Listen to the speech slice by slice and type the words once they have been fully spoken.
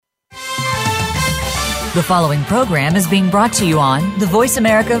The following program is being brought to you on the Voice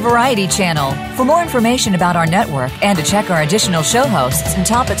America Variety Channel. For more information about our network and to check our additional show hosts and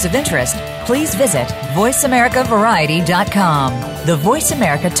topics of interest, please visit voiceamericavariety.com. The Voice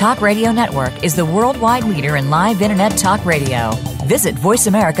America Talk Radio Network is the worldwide leader in live Internet talk radio. Visit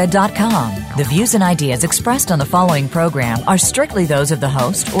voiceamerica.com. The views and ideas expressed on the following program are strictly those of the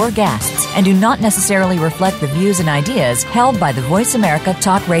host or guests and do not necessarily reflect the views and ideas held by the Voice America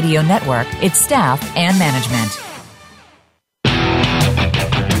Talk Radio Network, its staff, and management.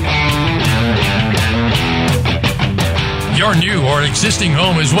 Your new or existing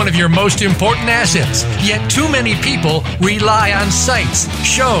home is one of your most important assets, yet too many people rely on sites,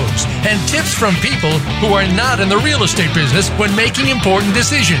 shows, and tips from people who are not in the real estate business when making important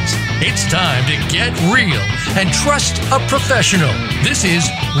decisions. It's time to get real and trust a professional. This is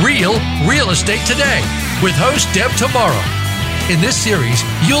Real Estate Today with host Deb Tomorrow. In this series,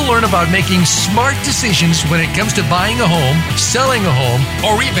 you'll learn about making smart decisions when it comes to buying a home, selling a home,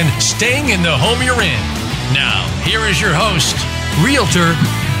 or even staying in the home you're in. Now, here is your host, Realtor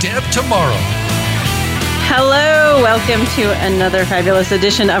Deb Tomorrow. Hello, welcome to another fabulous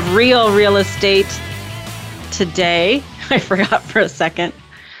edition of Real Estate Today. I forgot for a second.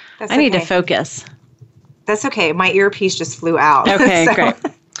 I need to focus. That's okay. My earpiece just flew out. Okay, great.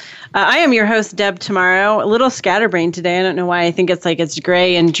 I am your host, Deb Tomorrow. A little scatterbrained today. I don't know why. I think it's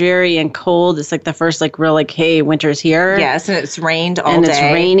gray and dreary and cold. It's like the first real hey, winter's here. Yes, and it's rained all and day. And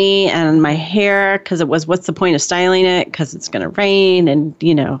it's rainy. And my hair, because it was, what's the point of styling it? Because it's going to rain. And,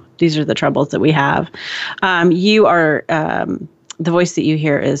 these are the troubles that we have. You are, the voice that you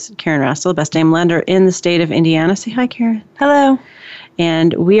hear is Karen Rastel, best name lender in the state of Indiana. Say hi, Karen. Hello.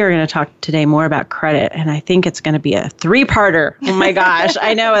 And we are going to talk today more about credit. And I think it's going to be a three-parter. Oh, my gosh.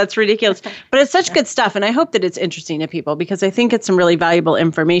 I know it's ridiculous. But it's such good stuff. And I hope that it's interesting to people because I think it's some really valuable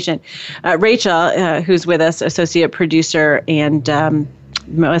information. Rachel, who's with us, associate producer and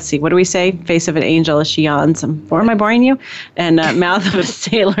let's see, what do we say? Face of an angel as she yawns. Am I boring you? And mouth of a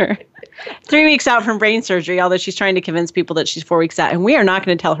sailor. 3 weeks out from brain surgery, although she's trying to convince people that she's 4 weeks out. And we are not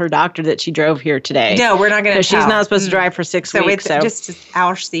going to tell her doctor that she drove here today. No, we're not going to tell. She's not supposed to drive for 6 weeks. So it's just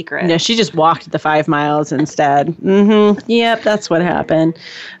our secret. No, she just walked the 5 miles instead. Mm-hmm. Yep, that's what happened.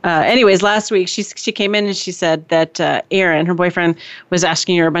 Anyways, last week she came in and she said that Aaron, her boyfriend, was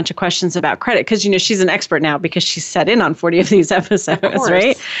asking her a bunch of questions about credit because, she's an expert now because she's sat in on 40 of these episodes,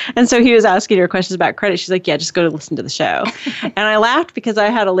 right? And so he was asking her questions about credit. She's like, yeah, just go to listen to the show. And I laughed because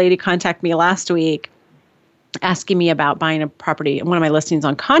I had a lady contact me last week asking me about buying a property, one of my listings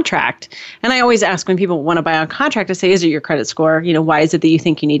on contract. And I always ask when people want to buy on contract to say, is it your credit score? Why is it that you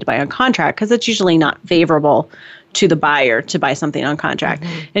think you need to buy on contract? Because it's usually not favorable to the buyer to buy something on contract.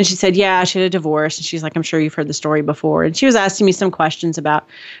 Mm-hmm. And she said, yeah, she had a divorce. And she's like, I'm sure you've heard the story before. And she was asking me some questions about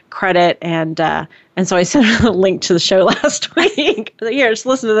credit. And so I sent her a link to the show last week. Here, just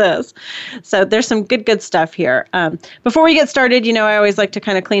listen to this. So there's some good stuff here. Before we get started, I always like to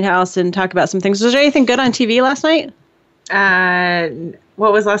kind of clean house and talk about some things. Was there anything good on TV last night?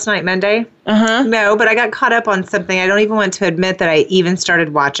 What was last night, Monday? Uh-huh. No, but I got caught up on something. I don't even want to admit that I even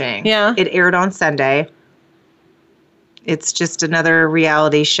started watching. Yeah. It aired on Sunday. It's just another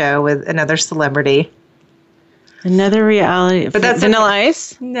reality show with another celebrity. Another reality. But that's Vanilla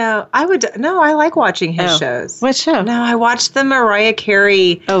Ice? No, I like watching his shows. What show? No, I watched the Mariah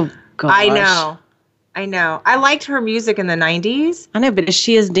Carey. Oh, gosh. I know. I liked her music in the 90s. I know, but is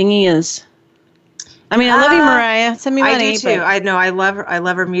she as dingy as... I love you, Mariah. Send me money. I do, too. I know. I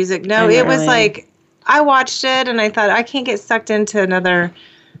love her music. No, it was I watched it, and I thought, I can't get sucked into another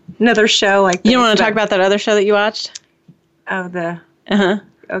show like this. You don't want to talk about that other show that you watched? Oh,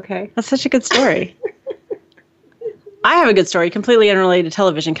 okay. That's such a good story. I have a good story, completely unrelated to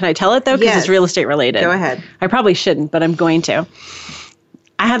television. Can I tell it, though? Because it's real estate related. Go ahead. I probably shouldn't, but I'm going to.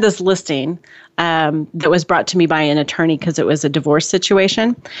 I had this listing that was brought to me by an attorney because it was a divorce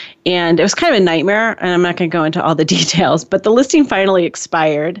situation. And it was kind of a nightmare, and I'm not going to go into all the details. But the listing finally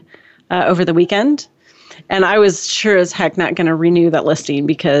expired over the weekend. And I was sure as heck not going to renew that listing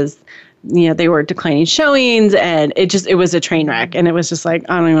because they were declining showings and it was a train wreck. And it was just like,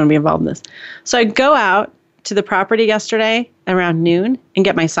 I don't even want to be involved in this. So I go out to the property yesterday around noon and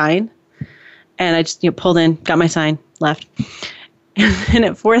get my sign. And I just pulled in, got my sign, left. And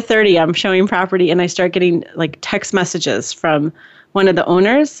at 4:30, I'm showing property and I start getting text messages from one of the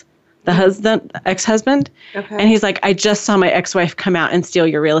owners, the ex-husband. Okay. And he's like, I just saw my ex-wife come out and steal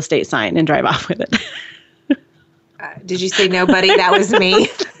your real estate sign and drive off with it. Did you say nobody? That was me.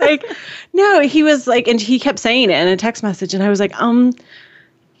 No, he was and he kept saying it in a text message. And I was like,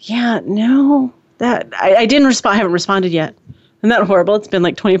 yeah, no, that I didn't respond. I haven't responded yet. Isn't that horrible? It's been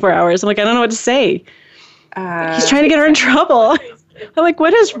 24 hours. I'm like, I don't know what to say. He's trying to get her in trouble. I'm like,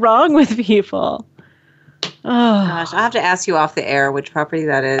 what is wrong with people? Oh gosh, I'll have to ask you off the air which property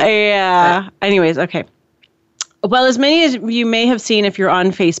that is. Yeah. But anyways, okay. Well, as many as you may have seen if you're on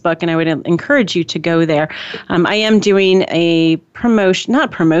Facebook, and I would encourage you to go there, I am doing a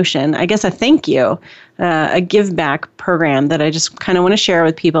I guess a thank you, a give back program that I just kind of want to share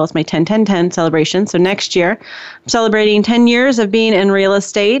with people. It's my 10-10-10 celebration. So next year, I'm celebrating 10 years of being in real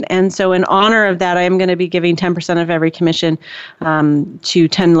estate. And so in honor of that, I am going to be giving 10% of every commission to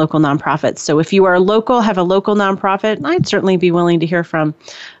 10 local nonprofits. So if you are local, have a local nonprofit, I'd certainly be willing to hear from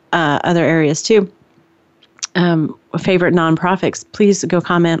other areas too. Favorite nonprofits, please go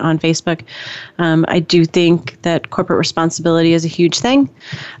comment on Facebook. I do think that corporate responsibility is a huge thing.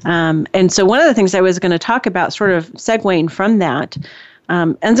 And so one of the things I was going to talk about, sort of segueing from that,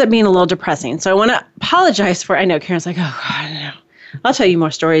 ends up being a little depressing. So I want to apologize for, I know Karen's like, oh God, I know. I'll tell you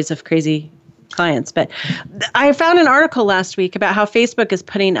more stories of crazy clients. But I found an article last week about how Facebook is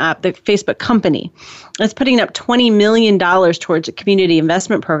putting up, the Facebook company is putting up $20 million towards a community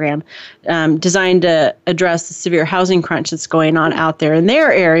investment program designed to address the severe housing crunch that's going on out there in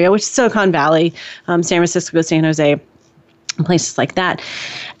their area, which is Silicon Valley, San Francisco, San Jose, and places like that.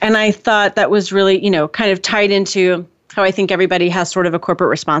 And I thought that was really, kind of tied into how I think everybody has sort of a corporate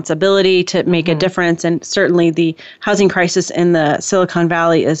responsibility to make a difference. And certainly the housing crisis in the Silicon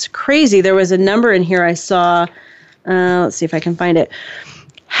Valley is crazy. There was a number in here I saw. Let's see if I can find it.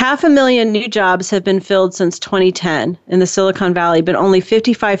 500,000 new jobs have been filled since 2010 in the Silicon Valley, but only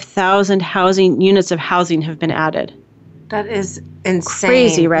 55,000 units of housing have been added. That is insane.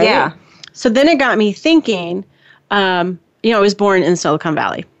 Crazy, right? Yeah. So then it got me thinking, I was born in Silicon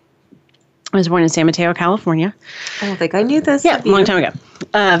Valley. I was born in San Mateo, California. I don't think I knew this. Yeah, a long time ago.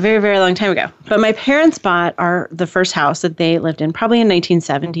 Very, very long time ago. But my parents bought the first house that they lived in, probably in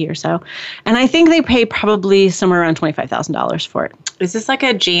 1970 or so. And I think they paid probably somewhere around $25,000 for it. Is this like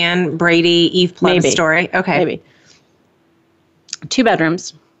a Jan Brady, Eve Plum story? Okay. Maybe. 2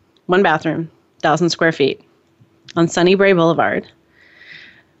 bedrooms, 1 bathroom, 1,000 square feet on Sunny Brae Boulevard.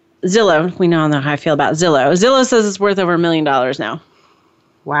 Zillow, we all know how I feel about Zillow. Zillow says it's worth over $1 million now.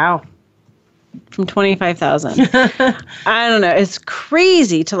 Wow. From $25,000. I don't know. It's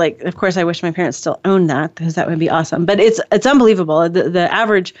crazy to of course, I wish my parents still owned that because that would be awesome. But it's unbelievable. The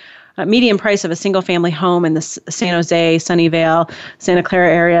average median price of a single family home in the San Jose, Sunnyvale, Santa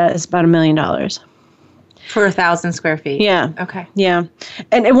Clara area is about $1 million. For 1,000 square feet. Yeah. Okay. Yeah.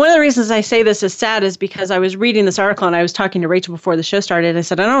 And one of the reasons I say this is sad is because I was reading this article and I was talking to Rachel before the show started. I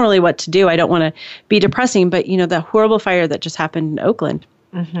said, I don't know really what to do. I don't want to be depressing, but the horrible fire that just happened in Oakland.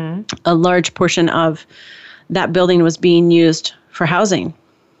 Mm-hmm. A large portion of that building was being used for housing,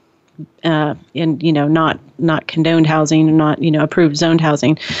 not condoned housing, not approved zoned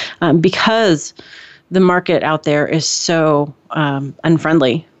housing, because the market out there is so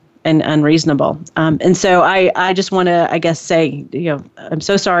unfriendly and unreasonable. And so I just want to, I guess, say, I'm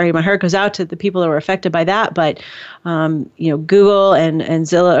so sorry. My heart goes out to the people that were affected by that. But, Google and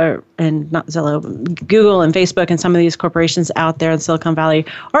Zillow, and not Zillow, Google and Facebook and some of these corporations out there in Silicon Valley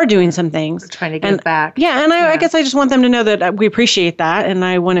are doing some things. We're trying to give back. Yeah. And I guess I just want them to know that we appreciate that. And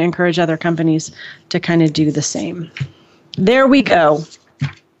I want to encourage other companies to kind of do the same. There we go.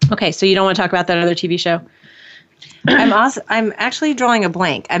 Okay. So you don't want to talk about that other TV show? I'm actually drawing a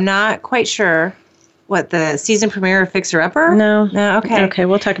blank. I'm not quite sure what the season premiere of Fixer Upper. No. Okay. Okay.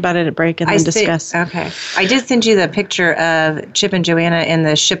 We'll talk about it at break and then discuss. Okay. I did send you the picture of Chip and Joanna in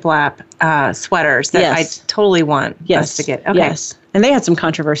the shiplap sweaters that I totally want us to get. Okay. Yes. And they had some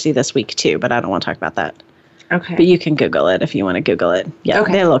controversy this week too, but I don't want to talk about that. Okay. But you can Google it if you want to Google it. Yeah.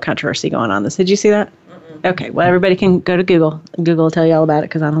 Okay. They had a little controversy going on this. Did you see that? Mm-mm. Okay. Well, everybody can go to Google. Google will tell you all about it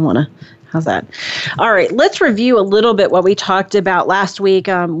because I don't want to. How's that? All right, let's review a little bit what we talked about last week.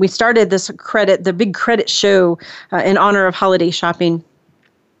 We started the big credit show in honor of holiday shopping.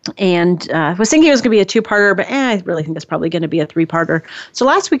 And I was thinking it was going to be a 2-parter, but I really think it's probably going to be a 3-parter. So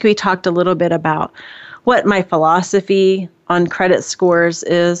last week we talked a little bit about what my philosophy on credit scores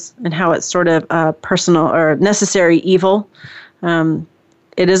is and how it's sort of personal or necessary evil.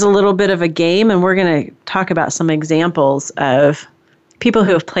 It is a little bit of a game, and we're going to talk about some examples of people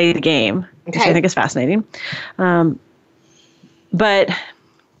who have played the game, which I think is fascinating. But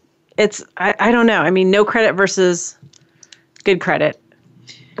it's, I don't know. I mean, no credit versus good credit.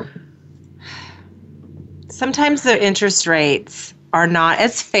 Sometimes the interest rates are not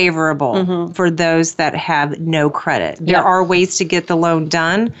as favorable for those that have no credit. There are ways to get the loan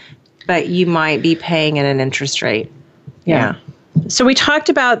done, but you might be paying at an interest rate. Yeah. So we talked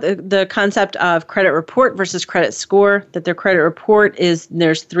about the concept of credit report versus credit score, that their credit report is,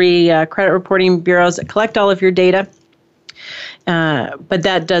 there's 3 credit reporting bureaus that collect all of your data. But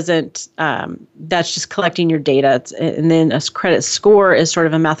that doesn't, that's just collecting your data. And then a credit score is sort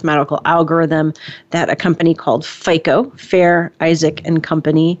of a mathematical algorithm that a company called FICO, Fair, Isaac and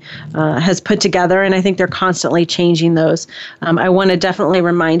Company, has put together. And I think they're constantly changing those. I want to definitely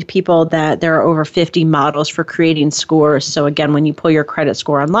remind people that there are over 50 models for creating scores. So again, when you pull your credit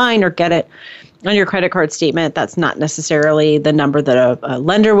score online or get it on your credit card statement, that's not necessarily the number that a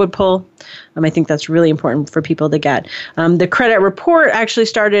lender would pull. I think that's really important for people to get. The credit report actually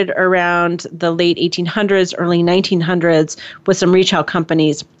started around the late 1800s, early 1900s with some retail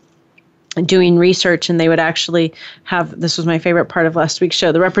companies doing research, and they would actually have, this was my favorite part of last week's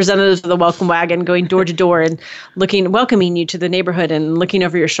show, the representatives of the welcome wagon going door to door and welcoming you to the neighborhood and looking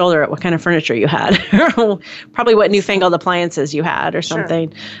over your shoulder at what kind of furniture you had, probably what newfangled appliances you had or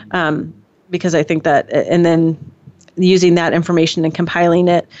something. Sure. Because I think that, and then using that information and compiling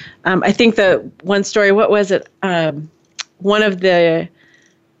it. I think the one story, what was it? One of the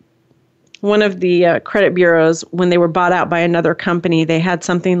credit bureaus, when they were bought out by another company, they had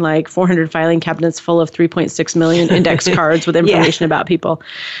something like 400 filing cabinets full of 3.6 million index cards with information about people.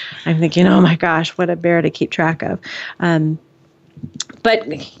 I'm thinking, oh my gosh, what a bear to keep track of. But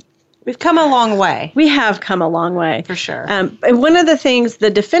we've come a long way. We have come a long way. For sure. And one of the things,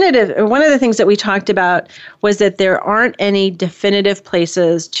 one of the things that we talked about was that there aren't any definitive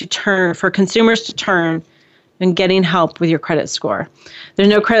places to turn, for consumers to turn and getting help with your credit score. There's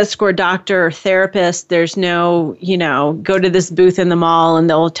no credit score doctor or therapist. There's no, go to this booth in the mall and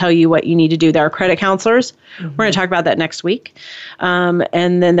they'll tell you what you need to do. There are credit counselors. Mm-hmm. We're going to talk about that next week.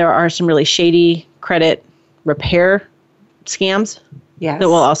 And then there are some really shady credit repair scams. Yes. That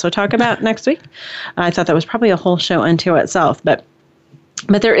we'll also talk about next week. I thought that was probably a whole show unto itself, but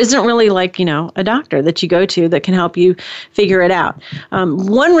there isn't really a doctor that you go to that can help you figure it out.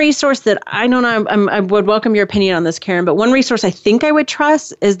 One resource that I don't know, I would welcome your opinion on this, Karen, but one resource I think I would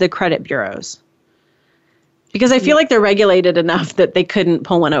trust is the credit bureaus, because I feel like they're regulated enough that they couldn't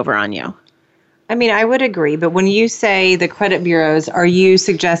pull one over on you. I mean, I would agree, but when you say the credit bureaus, are you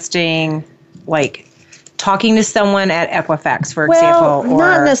suggesting talking to someone at Equifax, for example? Well,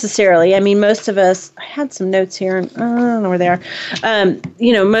 not necessarily. I mean, most of us, I had some notes here, and I don't know where they are.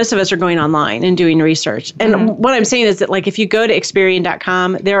 Most of us are going online and doing research. And what I'm saying is that, if you go to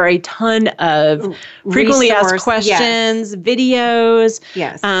Experian.com, there are a ton of frequently asked questions, videos.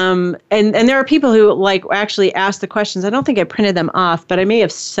 Yes. And there are people who, actually ask the questions. I don't think I printed them off, but I may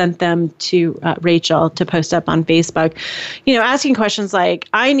have sent them to Rachel to post up on Facebook. Asking questions like,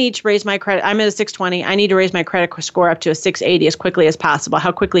 I need to raise my credit. I'm at a 620. I need to raise my credit score up to a 680 as quickly as possible.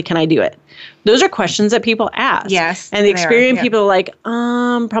 How quickly can I do it? Those are questions that people ask. Yes. And the Experian people are like,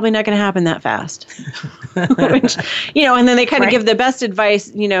 probably not going to happen that fast. Which, and then they kind of give the best advice,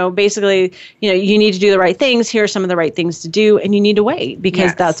 basically, you need to do the right things. Here are some of the right things to do, and you need to wait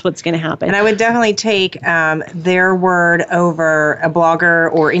because that's what's going to happen. And I would definitely take their word over a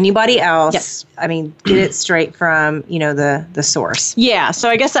blogger or anybody else. Yes. I mean, get it straight from, the source. Yeah. So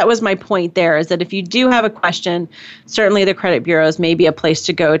I guess that was my point there, is that if you do have a question, certainly the credit bureaus may be a place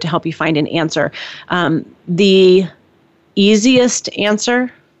to go to help you find an answer. The easiest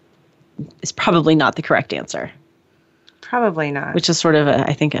answer is probably not the correct answer. Probably not. Which is sort of,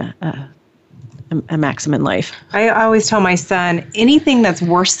 I think, a maxim in life. I always tell my son, anything that's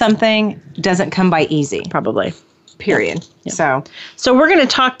worth something doesn't come by easy. Probably. Period. Yeah. So we're going to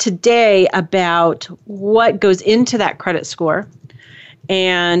talk today about what goes into that credit score,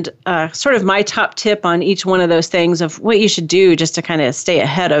 and sort of my top tip on each one of those things of what you should do just to kind of stay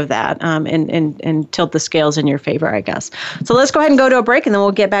ahead of that and tilt the scales in your favor, I guess. So let's go ahead and go to a break, and then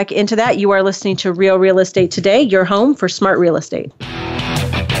we'll get back into that. You are listening to Real Real Estate Today, your home for smart real estate.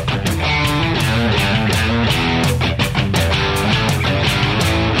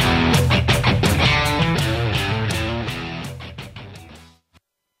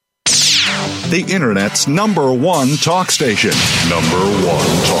 The Internet's #1 talk station.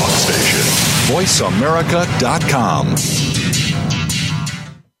 #1 talk station. VoiceAmerica.com.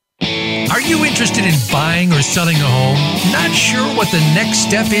 Are you interested in buying or selling a home? Not sure what the next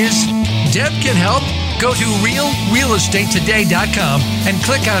step is? Deb can help. Go to realrealestatetoday.com and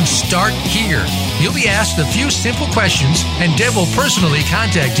click on Start Here. You'll be asked a few simple questions, and Deb will personally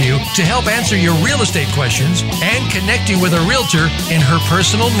contact you to help answer your real estate questions and connect you with a realtor in her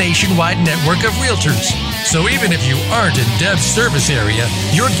personal nationwide network of realtors. So even if you aren't in Deb's service area,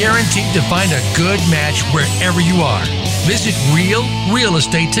 you're guaranteed to find a good match wherever you are. Visit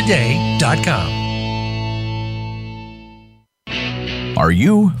realrealestatetoday.com. Are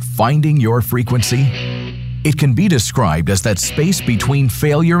you finding your frequency? It can be described as that space between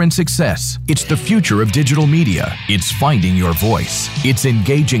failure and success. It's the future of digital media. It's finding your voice. It's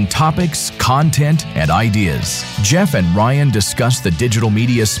engaging topics, content, and ideas. Jeff and Ryan discuss the digital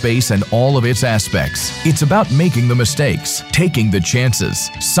media space and all of its aspects. It's about making the mistakes, taking the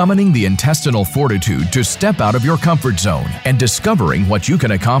chances, summoning the intestinal fortitude to step out of your comfort zone, and discovering what you can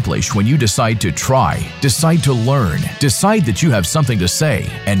accomplish when you decide to try, decide to learn, decide that you have something to say,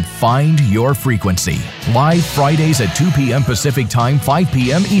 and find your frequency. Live Fridays at 2 p.m. Pacific Time, 5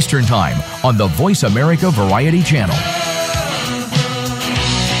 p.m. Eastern Time on the Voice America Variety Channel.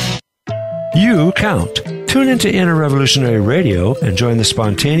 You count. Tune into Inner Revolutionary Radio and join the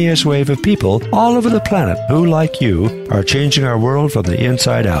spontaneous wave of people all over the planet who, like you, are changing our world from the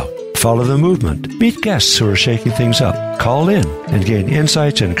inside out. Follow the movement. Meet guests who are shaking things up. Call in and gain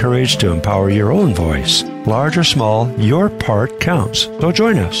insights and courage to empower your own voice. Large or small, your part counts. So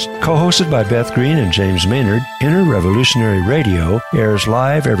join us. Co-hosted by Beth Green and James Maynard, Inner Revolutionary Radio airs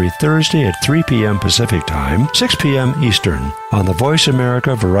live every Thursday at 3 p.m. Pacific Time, 6 p.m. Eastern on the Voice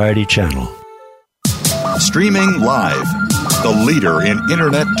America Variety Channel. Streaming live. The leader in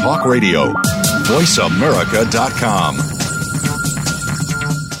Internet talk radio. VoiceAmerica.com.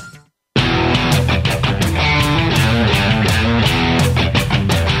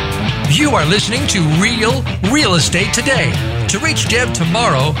 You are listening to Real Estate Today. To reach Deb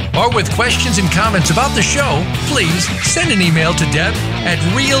tomorrow or with questions and comments about the show, please send an email to Deb at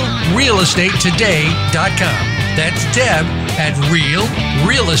realrealestatetoday.com. That's Deb at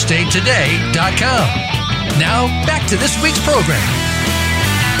realrealestatetoday.com. Now, back to this week's program.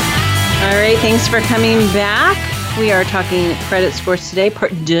 All right, thanks for coming back. We are talking credit scores today,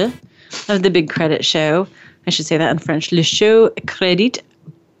 part 2 of the Big Credit Show. I should say that in French. Le show Credit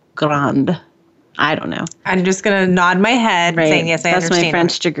Grande. I don't know. I'm just going to nod my head saying, yes, I understand. That's my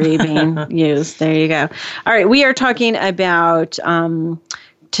French degree being used. There you go. All right, we are talking about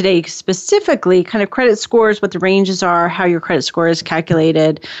today specifically kind of credit scores, what the ranges are, how your credit score is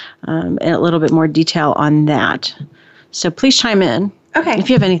calculated, and a little bit more detail on that. So please chime in if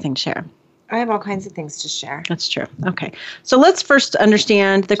you have anything to share. I have all kinds of things to share. That's true. Okay. So let's first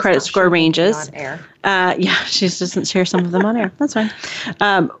understand the credit score ranges. On air. She doesn't share some of them on air. That's fine.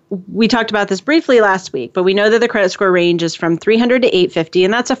 We talked about this briefly last week, but we know that the credit score ranges from 300 to 850,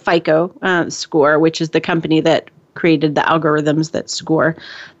 and that's a FICO score, which is the company that created the algorithms that score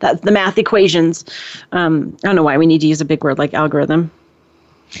the math equations. I don't know why we need to use a big word like algorithm.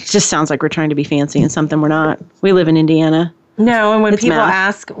 It just sounds like we're trying to be fancy and something we're not. We live in Indiana. No, and when people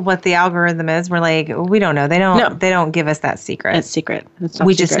ask what the algorithm is, we're like, we don't know. They don't give us that secret. It's secret.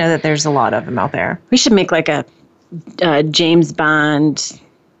 We just know that there's a lot of them out there. We should make like a James Bond,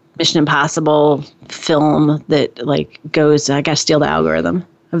 Mission Impossible film that like goes, I got to steal the algorithm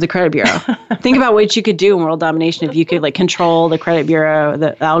of the credit bureau. Think about what you could do in world domination if you could like control the credit bureau,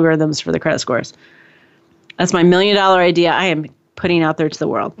 the algorithms for the credit scores. That's my $1 million idea. I am putting out there to the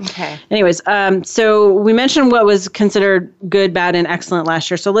world. Okay. Anyways, so we mentioned what was considered good, bad, and excellent last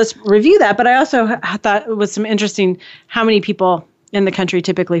year. So let's review that. But I also thought it was some interesting how many people in the country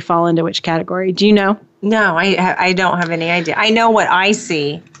typically fall into which category. Do you know? No, I don't have any idea. I know what I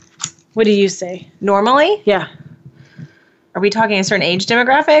see. What do you say? Normally? Yeah. Are we talking a certain age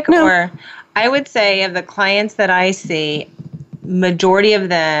demographic? No. Or I would say of the clients that I see, majority of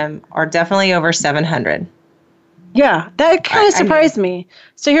them are definitely over 700. Yeah, that kind of surprised me.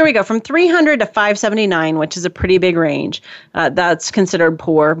 So here we go. From 300 to 579, which is a pretty big range. That's considered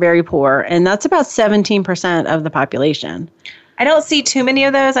poor, very poor. And that's about 17% of the population. I don't see too many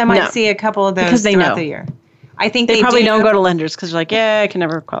of those. I might see a couple of those because they throughout know. the year. I think they probably don't go to lenders because they're like, yeah, I can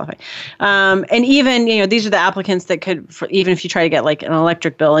never qualify. And even, these are the applicants that could, even if you try to get like an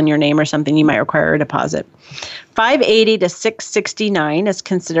electric bill in your name or something, you might require a deposit. 580 to 669 is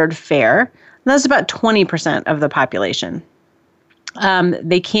considered fair. And that's about 20% of the population.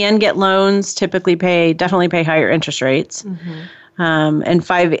 They can get loans, definitely pay higher interest rates. Mm-hmm. And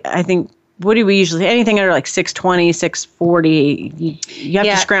I think, what do we usually, anything under like 620, 640, you have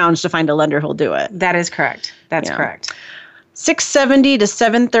to scrounge to find a lender who'll do it. That is correct. That's correct. 670 to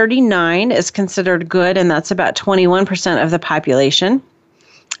 739 is considered good, and that's about 21% of the population.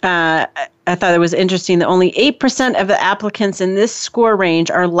 I thought it was interesting that only 8% of the applicants in this score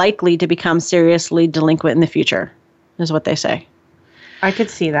range are likely to become seriously delinquent in the future, is what they say. I could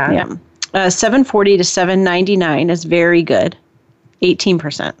see that. Yeah. 740 to 799 is very good,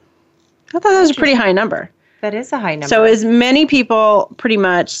 18%. I thought that was a pretty high number. That is a high number. So as many people, pretty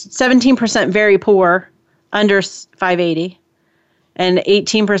much, 17% very poor, under 580, and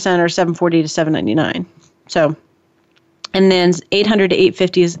 18% are 740 to 799. So And then 800 to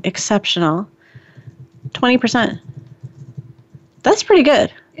 850 is exceptional. 20%. That's pretty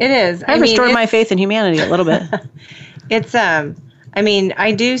good. It is. I've restored my faith in humanity a little bit. It's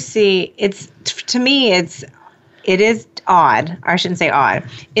I do see to me it is odd. I shouldn't say odd.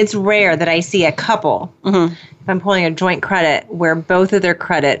 It's rare that I see a couple, if I'm pulling a joint credit, where both of their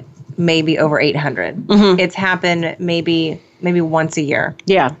credit may be over 800. It's happened maybe once a year.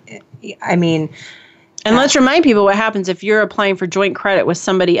 Yeah. And let's remind people what happens if you're applying for joint credit with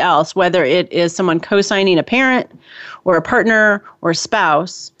somebody else, whether it is someone co-signing a parent or a partner or a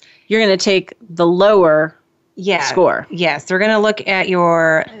spouse, you're going to take the lower score. Yes, they're going to look at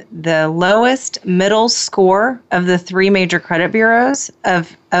the lowest middle score of the 3 major credit bureaus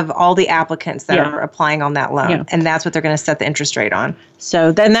of all the applicants that are applying on that loan. Yeah. And that's what they're going to set the interest rate on.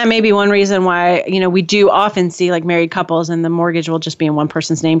 So then that may be one reason why, we do often see like married couples and the mortgage will just be in one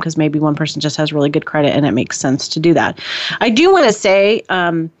person's name because maybe one person just has really good credit and it makes sense to do that. I do want to say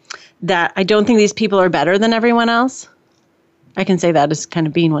that I don't think these people are better than everyone else. I can say that as kind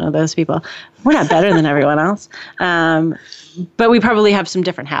of being one of those people. We're not better than everyone else. But we probably have some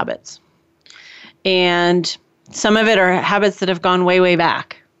different habits. And some of it are habits that have gone way, way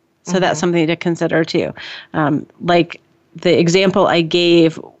back. So that's something to consider too. Like the example I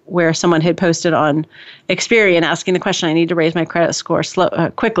gave where someone had posted on Experian asking the question, I need to raise my credit score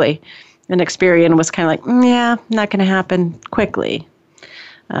quickly. And Experian was kind of like, not going to happen quickly.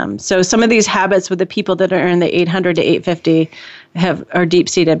 So some of these habits with the people that are in the 800 to 850 are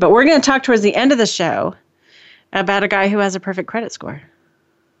deep-seated. But we're going to talk towards the end of the show about a guy who has a perfect credit score.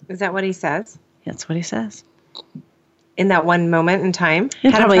 Is that what he says? That's what he says. In that one moment in time?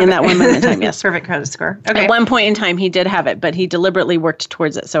 Probably in that one moment in time, yes. Perfect credit score. Okay. At one point in time, he did have it, but he deliberately worked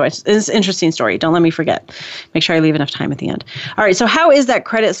towards it. So it's an interesting story. Don't let me forget. Make sure I leave enough time at the end. All right, so how is that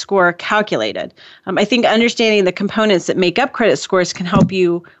credit score calculated? I think understanding the components that make up credit scores can help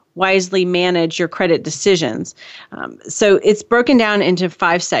you wisely manage your credit decisions. So it's broken down into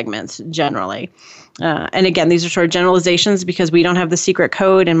 5 segments generally. And again, these are sort of generalizations because we don't have the secret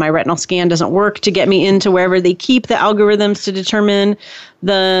code and my retinal scan doesn't work to get me into wherever they keep the algorithms to determine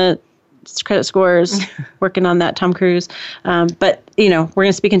the credit scores. Working on that, Tom Cruise. But, we're going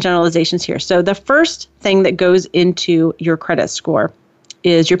to speak in generalizations here. So the first thing that goes into your credit score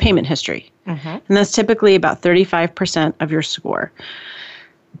is your payment history. And that's typically about 35% of your score.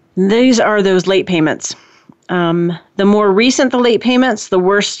 These are those late payments. The more recent the late payments, the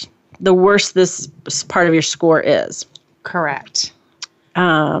worse this part of your score is. Correct.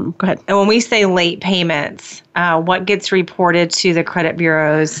 Go ahead. And when we say late payments, what gets reported to the credit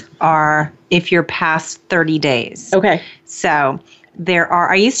bureaus are if you're past 30 days. Okay. So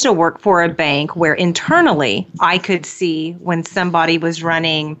I used to work for a bank where internally I could see when somebody was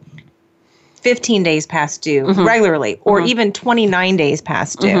running 15 days past due regularly, or even 29 days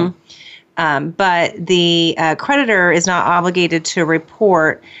past due. But the creditor is not obligated to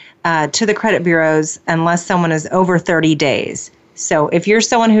report to the credit bureaus unless someone is over 30 days. So if you're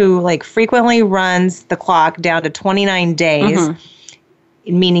someone who frequently runs the clock down to 29 days,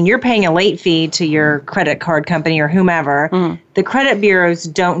 meaning you're paying a late fee to your credit card company or whomever, the credit bureaus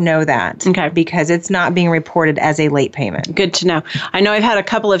don't know that because it's not being reported as a late payment. Good to know. I know I've had a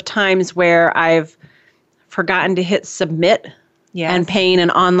couple of times where I've forgotten to hit submit and paying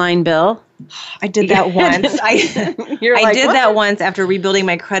an online bill. I did that once. I did that once after rebuilding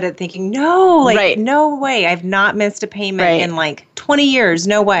my credit thinking, no way. I've not missed a payment in 20 years.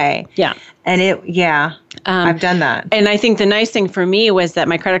 No way. Yeah. And I've done that. And I think the nice thing for me was that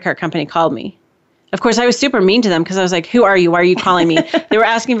my credit card company called me. Of course, I was super mean to them because I was like, who are you? Why are you calling me? They were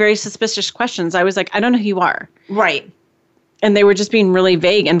asking very suspicious questions. I was like, I don't know who you are. Right. And they were just being really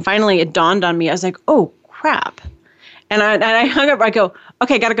vague. And finally, it dawned on me. I was like, oh, crap. And I hung up. I go,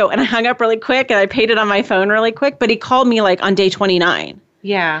 okay, got to go. And I hung up really quick and I paid it on my phone really quick. But he called me on day 29.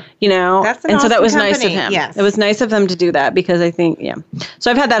 Yeah. That's an awesome so that was company. Nice of him. Yes. It was nice of them to do that because I think,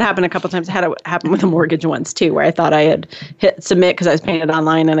 So I've had that happen a couple of times. I had it happen with a mortgage once too, where I thought I had hit submit because I was paying it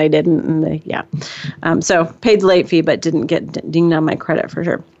online and I didn't. And so paid the late fee, but didn't get dinged on my credit for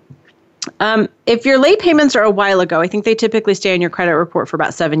sure. If your late payments are a while ago, I think they typically stay on your credit report for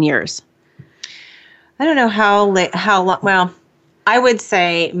about 7 years. I don't know how long. Well, I would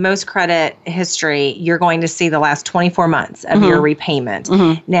say most credit history, you're going to see the last 24 months of your repayment.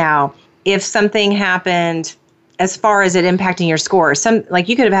 Now, if something happened as far as it impacting your score,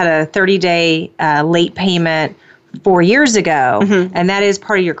 you could have had a 30-day late payment 4 years ago, and that is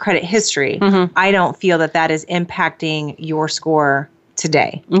part of your credit history. I don't feel that is impacting your score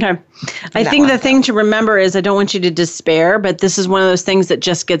today. Okay. I think the thing to remember is I don't want you to despair, but this is one of those things that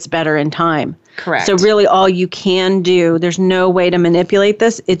just gets better in time. Correct. So really all you can do, there's no way to manipulate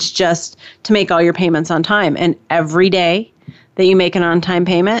this. It's just to make all your payments on time. And every day that you make an on-time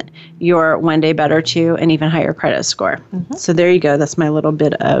payment, you're one day better to an even higher credit score. Mm-hmm. So there you go. That's my little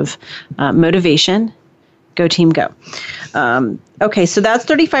bit of motivation. Go team, go. Okay, so that's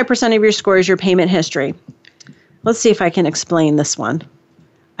 35% of your score is your payment history. Let's see if I can explain this one.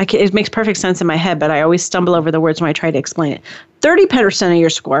 It makes perfect sense in my head, but I always stumble over the words when I try to explain it. 30% of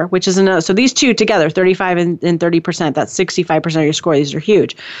your score, which is another, so these two together, 35 and 30%, that's 65% of your score. These are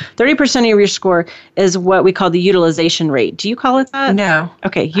huge. 30% of your score is what we call the utilization rate. Do you call it that? No.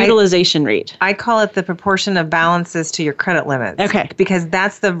 Okay, utilization rate. I call it the proportion of balances to your credit limits. Okay. Because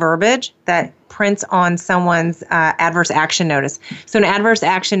that's the verbiage that prints on someone's adverse action notice. So an adverse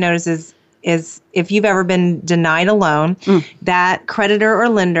action notice is if you've ever been denied a loan, that creditor or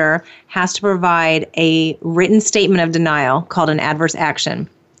lender has to provide a written statement of denial called an adverse action.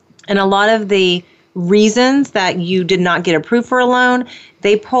 And a lot of the reasons that you did not get approved for a loan,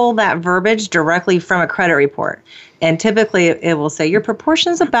 they pull that verbiage directly from a credit report. And typically it will say your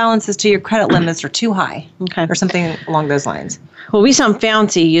proportions of balances to your credit limits are too high, or something along those lines. Well, we sound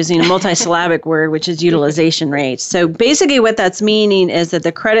fancy using a multisyllabic word, which is utilization rate. So basically what that's meaning is that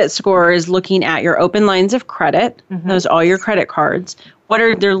the credit score is looking at your open lines of credit, those all your credit cards, what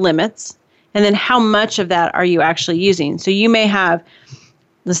are their limits, and then how much of that are you actually using. So you may have,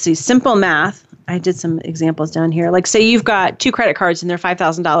 let's see, simple math. I did some examples down here. Like say you've got 2 credit cards and they're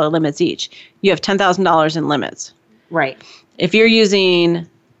 $5,000 limits each. You have $10,000 in limits. Right. If you're using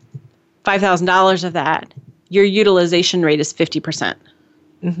 $5,000 of that, your utilization rate is 50%.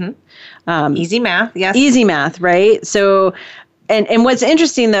 Easy math, yes. Easy math, right? So, and what's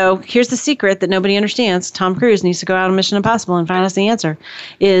interesting though, here's the secret that nobody understands. Tom Cruise needs to go out on Mission Impossible and find us the answer,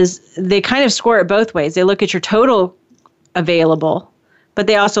 is they kind of score it both ways. They look at your total available, but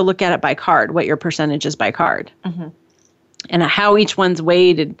they also look at it by card, what your percentage is by card. And how each one's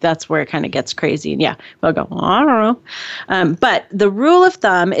weighted, that's where it kind of gets crazy. And yeah, we'll go, well, I don't know. But the rule of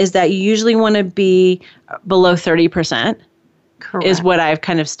thumb is that you usually want to be below 30%. Correct. Is what I've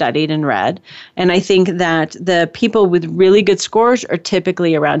kind of studied and read. And I think that the people with really good scores are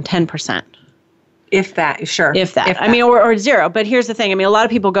typically around 10%. If that, sure. If that. I mean, or zero. But here's the thing. I mean, a lot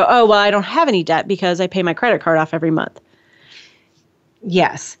of people go, oh, well, I don't have any debt because I pay my credit card off every month.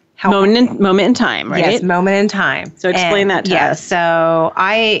 Yes. Moment in time, right? Yes, moment in time. So explain that to us. So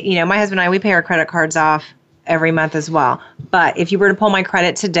my husband and I, we pay our credit cards off every month as well. But if you were to pull my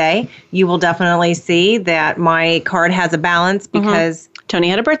credit today, you will definitely see that my card has a balance because Tony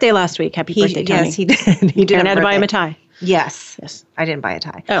had a birthday last week. Happy birthday, Tony. Yes, he did. He did. And I had to buy him a tie. Yes. I didn't buy a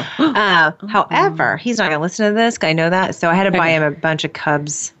tie. However, he's not going to listen to this. I know that. So I had to buy him a bunch of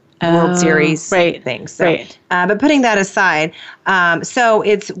Cubs World Series things. So, but putting that aside, so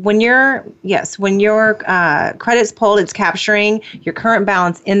it's when your credit's pulled, it's capturing your current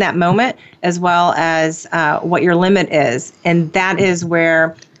balance in that moment as well as what your limit is. And that is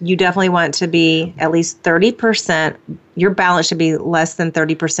where you definitely want to be at least 30%. Your balance should be less than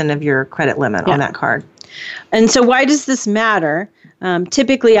 30% of your credit limit on that card. And so why does this matter?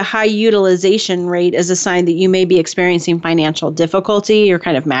 Typically, a high utilization rate is a sign that you may be experiencing financial difficulty. You're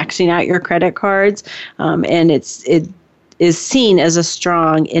kind of maxing out your credit cards, and it is seen as a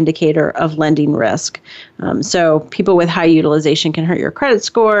strong indicator of lending risk. So people with high utilization can hurt your credit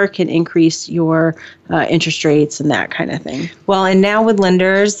score, can increase your interest rates and that kind of thing. Well, and now with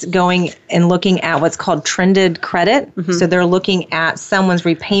lenders going and looking at what's called trended credit. So they're looking at someone's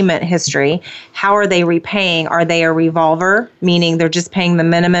repayment history. How are they repaying? Are they a revolver, meaning they're just paying the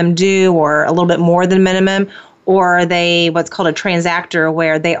minimum due or a little bit more than minimum? Or are they what's called a transactor,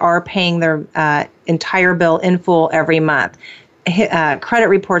 where they are paying their entire bill in full every month? Credit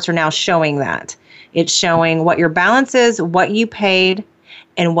reports are now showing that. It's showing what your balance is, what you paid,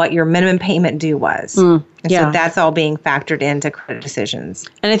 and what your minimum payment due was. So that's all being factored into credit decisions.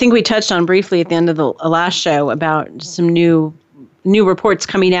 And I think we touched on briefly at the end of the last show about some new reports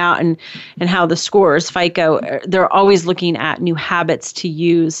coming out and how the scores, FICO, they're always looking at new habits to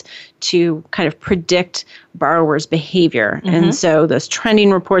use to kind of predict borrowers' behavior. And so those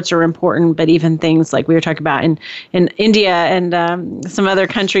trending reports are important, but even things like we were talking about in India and some other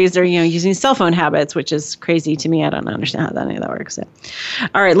countries, they're using cell phone habits, which is crazy to me. I don't understand how any of that works. So.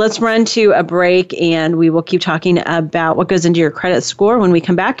 All right, let's run to a break and we will keep talking about what goes into your credit score. When we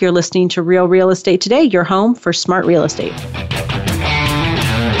come back, you're listening to Real Real Estate Today, your home for smart real estate.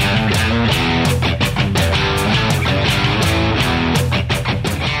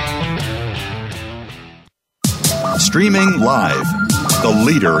 Streaming live, the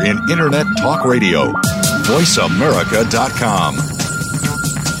leader in Internet talk radio, voiceamerica.com.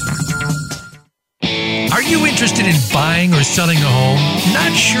 you interested in buying or selling a home?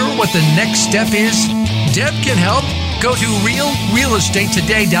 Not sure what the next step is? Deb can help. Go to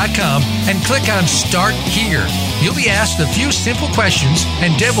realrealestatetoday.com and click on Start Here. You'll be asked a few simple questions,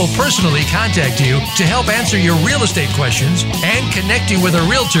 and Deb will personally contact you to help answer your real estate questions and connect you with a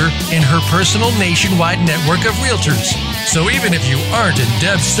realtor in her personal nationwide network of realtors. So even if you aren't in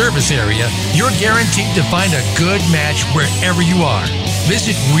Deb's service area, you're guaranteed to find a good match wherever you are.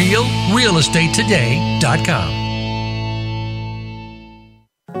 Visit realrealestatetoday.com.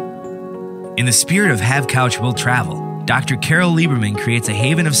 In the spirit of Have Couch Will Travel, Dr. Carol Lieberman creates a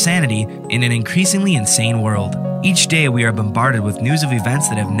haven of sanity in an increasingly insane world. Each day we are bombarded with news of events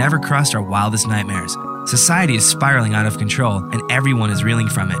that have never crossed our wildest nightmares. Society is spiraling out of control and everyone is reeling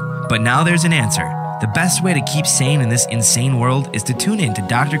from it. But now there's an answer. The best way to keep sane in this insane world is to tune in to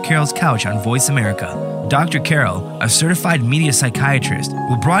Dr. Carol's Couch on Voice America. Dr. Carol, a certified media psychiatrist,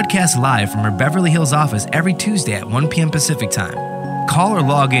 will broadcast live from her Beverly Hills office every Tuesday at 1 p.m. Pacific Time. Call or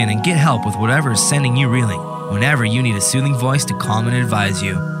log in and get help with whatever is sending you reeling, whenever you need a soothing voice to calm and advise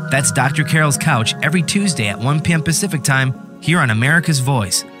you. That's Dr. Carol's Couch every Tuesday at 1 p.m. Pacific Time here on America's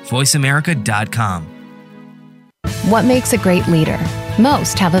Voice, voiceamerica.com. What makes a great leader?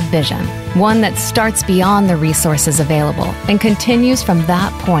 Most have a vision, one that starts beyond the resources available and continues from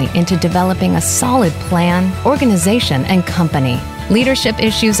that point into developing a solid plan, organization, and company. Leadership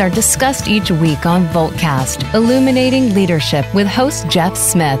issues are discussed each week on Voltcast, Illuminating Leadership with host Jeff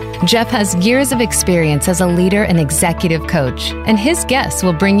Smith. Jeff has years of experience as a leader and executive coach, and his guests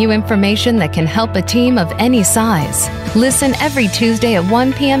will bring you information that can help a team of any size. Listen every Tuesday at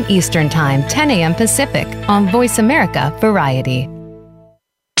 1 p.m. Eastern Time, 10 a.m. Pacific on Voice America Variety.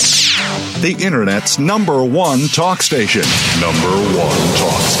 The Internet's #1 talk station. #1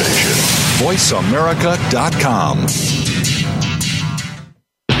 talk station. VoiceAmerica.com.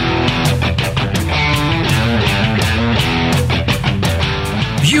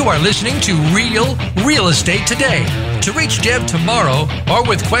 You are listening to Real Estate Today. To reach Deb tomorrow or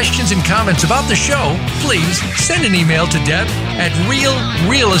with questions and comments about the show, please send an email to Deb at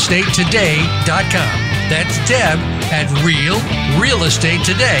realrealestatetoday.com. That's Deb at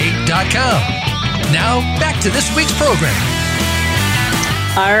realrealestatetoday.com. Now, back to this week's program.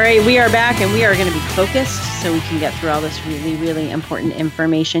 All right, we are back, and we are going to be focused so we can get through all this really, really important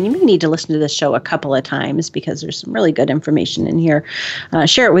information. You may need to listen to this show a couple of times because there's some really good information in here.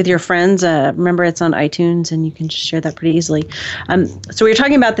 Share it with your friends. Remember, it's on iTunes, and you can just share that pretty easily. So we're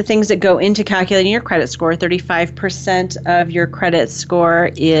talking about the things that go into calculating your credit score. 35% of your credit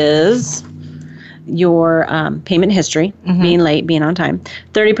score is your payment history, being late, being on time.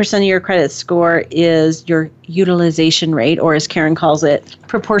 30% of your credit score is your utilization rate, or as Karen calls it,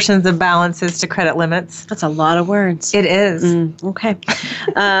 Proportions of balances to credit limits. That's a lot of words. It is. Okay.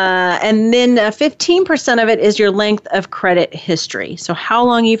 And then 15% of it is your length of credit history. So how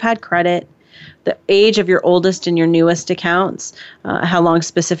long you've had credit, the age of your oldest and your newest accounts, how long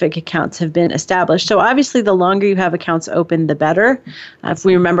specific accounts have been established. So obviously, the longer you have accounts open, the better. If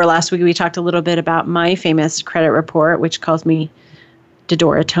we remember last week, we talked a little bit about my famous credit report, which calls me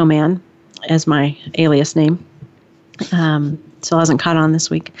Dodora Toman as my alias name. Still hasn't caught on this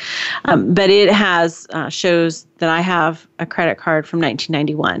week. But it has shows that I have a credit card from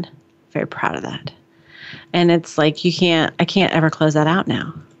 1991. Very proud of that. And it's like I can't ever close that out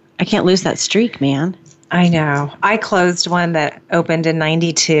now. I can't lose that streak, man. I know. I closed one that opened in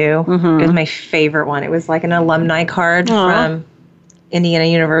 92. It was my favorite one. It was like an alumni card from Indiana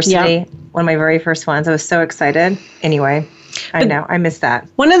University. Yep. One of my very first ones. I was so excited. Anyway, I know. I missed that.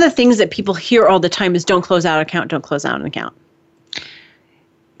 One of the things that people hear all the time is don't close out an account, don't close out an account.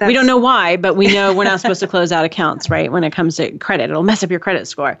 We don't know why, but we know we're not supposed to close out accounts, right? When it comes to credit, it'll mess up your credit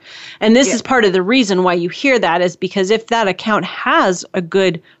score. And this is part of the reason why you hear that is because if that account has a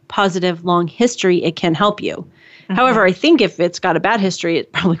good, positive, long history, it can help you. However, I think if it's got a bad history,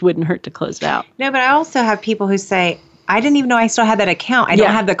 it probably wouldn't hurt to close it out. No, but I also have people who say, I didn't even know I still had that account. I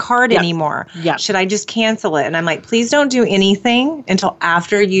don't have the card anymore. Yeah. Should I just cancel it? And I'm like, please don't do anything until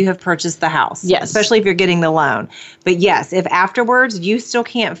after you have purchased the house. Yes. Especially if you're getting the loan. But yes, if afterwards you still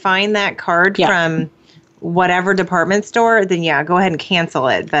can't find that card from whatever department store, then go ahead and cancel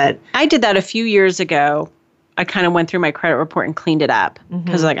it. But I did that a few years ago. I kind of went through my credit report and cleaned it up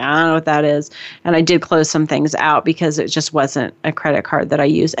because I don't know what that is. And I did close some things out because it just wasn't a credit card that I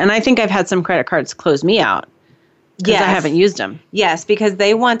used. And I think I've had some credit cards close me out. Because I haven't used them. Yes, because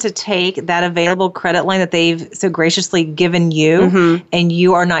they want to take that available credit line that they've so graciously given you and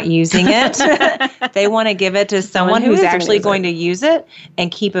you are not using it. They want to give it to someone who's actually going to use it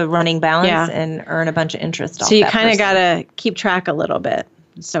and keep a running balance and earn a bunch of interest off that. So you kind of got to keep track a little bit.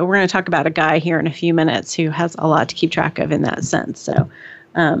 So we're going to talk about a guy here in a few minutes who has a lot to keep track of in that sense. So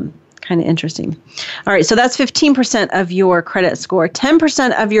kind of interesting. All right, so that's 15% of your credit score.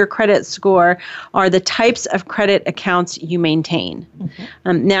 10% of your credit score are the types of credit accounts you maintain.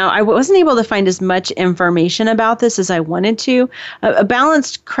 Now, I wasn't able to find as much information about this as I wanted to. A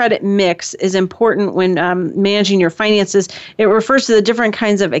balanced credit mix is important when managing your finances. It refers to the different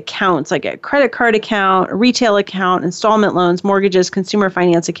kinds of accounts, like a credit card account, a retail account, installment loans, mortgages, consumer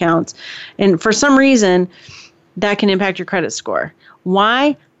finance accounts. And for some reason, that can impact your credit score.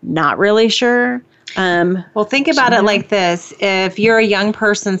 Why? Not really sure. Well, think about it like this. If you're a young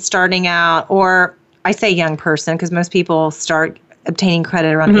person starting out, or I say young person because most people start obtaining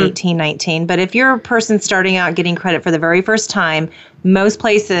credit around 18, 19. But if you're a person starting out getting credit for the very first time, most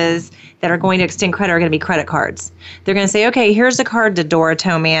places that are going to extend credit are going to be credit cards. They're going to say, okay, here's a card to Dora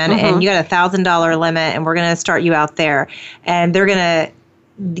Toman, and you got a $1,000 limit, and we're going to start you out there. And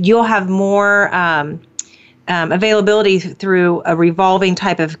you'll have more availability through a revolving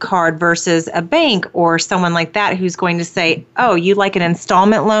type of card versus a bank or someone like that who's going to say, oh, you like an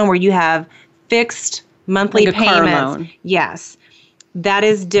installment loan where you have fixed monthly like a payments. Car loan. Yes. That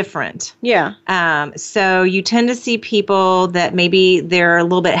is different. Yeah. So you tend to see people that maybe they're a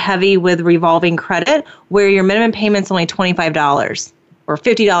little bit heavy with revolving credit where your minimum payment's only $25 or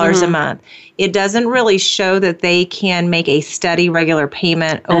 $50 a month. It doesn't really show that they can make a steady, regular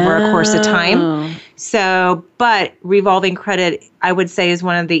payment over a course of time. So, but revolving credit, I would say, is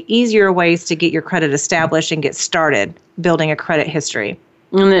one of the easier ways to get your credit established and get started building a credit history.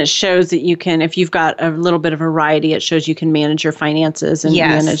 And it shows that you can, if you've got a little bit of variety, it shows you can manage your finances and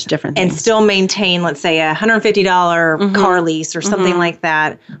manage different things. And still maintain, let's say, a $150 car lease or something like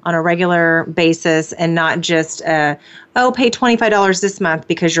that on a regular basis, and not just, pay $25 this month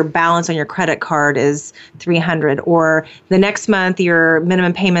because your balance on your credit card is $300, or the next month your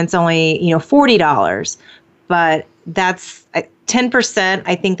minimum payment's only, $40. But that's 10%.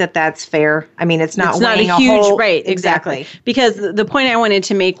 I think that's fair. I mean, it's not a huge whole, right. Exactly. Because the point I wanted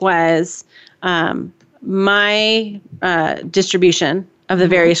to make was my distribution of the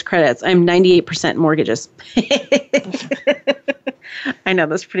various credits. I'm 98% mortgages. I know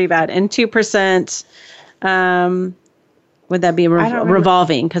that's pretty bad. And 2%. Would that be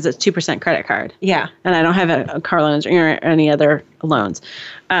revolving because it's 2% credit card? Yeah. And I don't have a car loans or any other loans.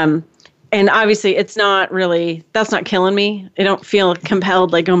 And obviously that's not killing me. I don't feel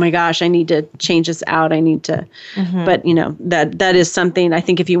compelled like, oh my gosh, I need to change this out. I need to, but that is something I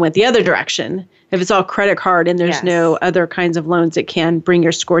think if you went the other direction, if it's all credit card and there's no other kinds of loans, it can bring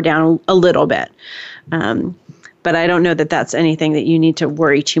your score down a little bit. But I don't know that that's anything that you need to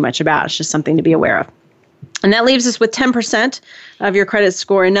worry too much about. It's just something to be aware of. And that leaves us with 10% of your credit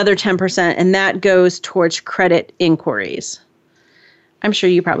score, another 10%, and that goes towards credit inquiries. I'm sure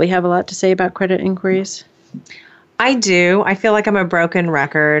you probably have a lot to say about credit inquiries. I do. I feel like I'm a broken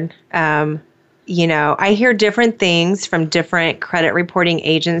record. I hear different things from different credit reporting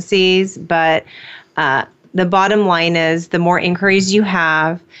agencies, but the bottom line is the more inquiries you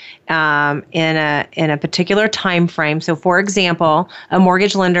have in a particular time frame. So, for example, a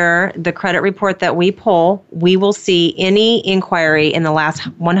mortgage lender, the credit report that we pull, we will see any inquiry in the last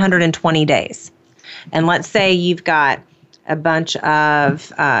 120 days. And let's say you've got a bunch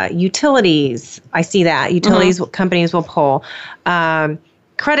of utilities. I see that. Utilities companies will pull.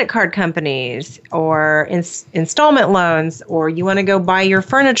 Credit card companies or installment loans, or you want to go buy your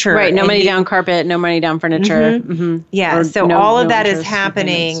furniture. Right. No money down carpet, no money down furniture. Yeah. Or so all of that is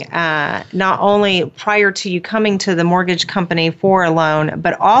happening not only prior to you coming to the mortgage company for a loan,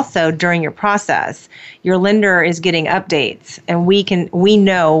 but also during your process. Your lender is getting updates, and we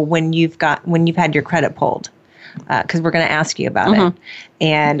know when you've had your credit pulled. Because we're going to ask you about it.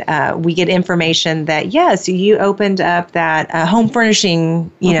 And we get information that, yes, you opened up that home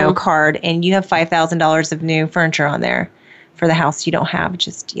furnishing, card, and you have $5,000 of new furniture on there for the house you don't have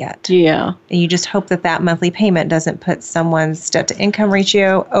just yet. Yeah. And you just hope that monthly payment doesn't put someone's debt-to-income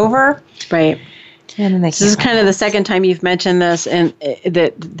ratio over. Right. And then this is kind of the second time you've mentioned this, and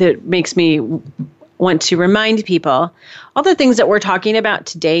that makes me want to remind people all the things that we're talking about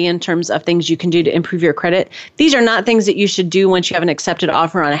today in terms of things you can do to improve your credit. These are not things that you should do once you have an accepted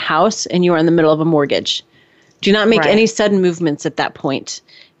offer on a house and you are in the middle of a mortgage. Do not make any sudden movements at that point.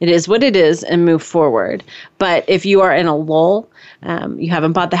 It is what it is, and move forward. But if you are in a lull, you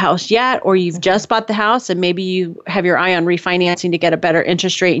haven't bought the house yet, or you've just bought the house and maybe you have your eye on refinancing to get a better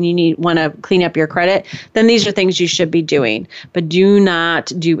interest rate and you want to clean up your credit, then these are things you should be doing. But do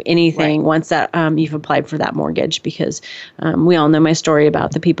not do anything once that you've applied for that mortgage, because we all know my story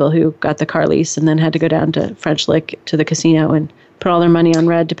about the people who got the car lease and then had to go down to French Lick to the casino and put all their money on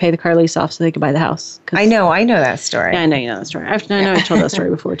red to pay the car lease off so they could buy the house. I know that story. Yeah, I know you know that story. I know I told that story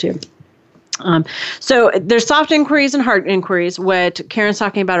before too. So there's soft inquiries and hard inquiries. What Karen's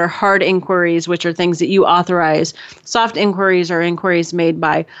talking about are hard inquiries, which are things that you authorize. Soft inquiries are inquiries made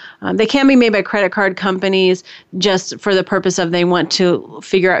by, they can be made by credit card companies just for the purpose of they want to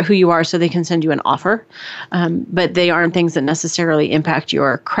figure out who you are so they can send you an offer. But they aren't things that necessarily impact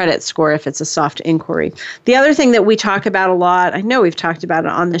your credit score if it's a soft inquiry. The other thing that we talk about a lot, I know we've talked about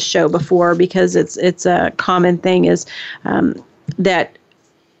it on this show before because it's a common thing, is that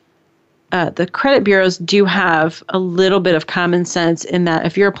the credit bureaus do have a little bit of common sense in that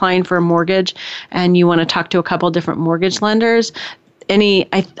if you're applying for a mortgage and you want to talk to a couple different mortgage lenders,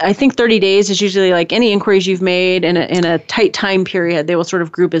 I think 30 days is usually like any inquiries you've made in a tight time period, they will sort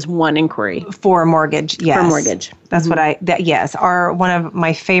of group as one inquiry. For a mortgage, yes. For a mortgage. That's yes. One of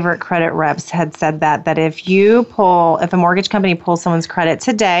my favorite credit reps had said that if a mortgage company pulls someone's credit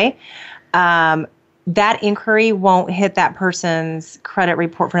today, that inquiry won't hit that person's credit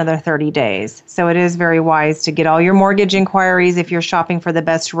report for another 30 days. So it is very wise to get all your mortgage inquiries if you're shopping for the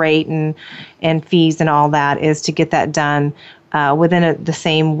best rate and fees and all that, is to get that done within the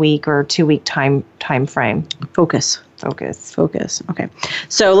same week or 2-week time frame. Focus. Okay.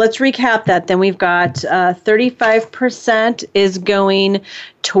 So let's recap that. Then we've got 35% is going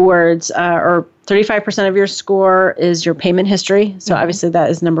towards, or 35% of your score is your payment history. So obviously that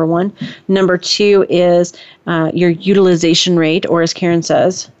is number one. Number two is your utilization rate, or as Karen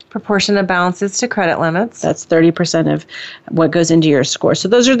says, proportion of balances to credit limits. That's 30% of what goes into your score. So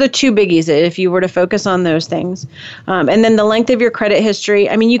those are the two biggies if you were to focus on those things. And then the length of your credit history.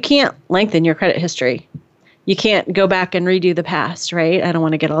 I mean, you can't lengthen your credit history. You can't go back and redo the past, right? I don't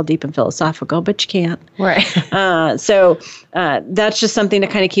want to get all deep and philosophical, but you can't. Right. So that's just something to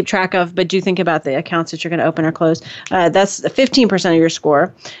kind of keep track of, but do think about the accounts that you're going to open or close. That's 15% of your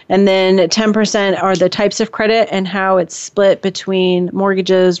score. And then 10% are the types of credit and how it's split between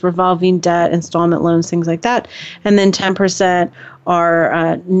mortgages, revolving debt, installment loans, things like that. And then 10%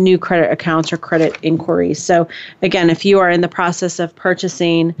 are new credit accounts or credit inquiries. So again, if you are in the process of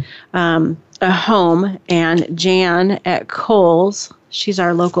purchasing a home, and Jan at Kohl's, she's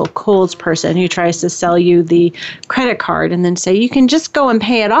our local Kohl's person who tries to sell you the credit card and then say you can just go and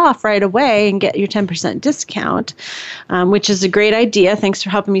pay it off right away and get your 10% discount, which is a great idea. Thanks for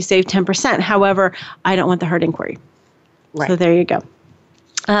helping me save 10%. However, I don't want the hard inquiry. Right. So there you go.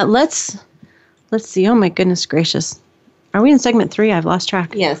 Let's see. Oh my goodness gracious. Are we in segment 3? I've lost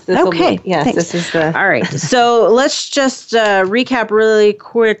track. Yes. Thanks. This is the... All right. So let's just recap really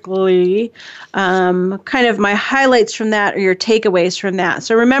quickly kind of my highlights from that or your takeaways from that.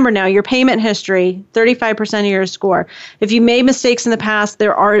 So remember now, your payment history, 35% of your score. If you made mistakes in the past,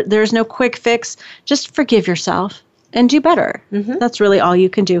 there's no quick fix. Just forgive yourself and do better. Mm-hmm. That's really all you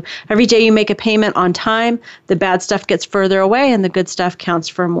can do. Every day you make a payment on time, the bad stuff gets further away and the good stuff counts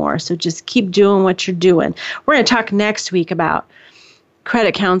for more. So just keep doing what you're doing. We're going to talk next week about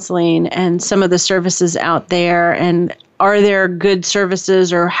credit counseling and some of the services out there, and are there good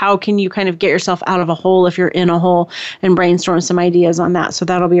services, or how can you kind of get yourself out of a hole if you're in a hole, and brainstorm some ideas on that. So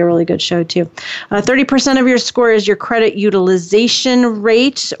that'll be a really good show too. 30% of your score is your credit utilization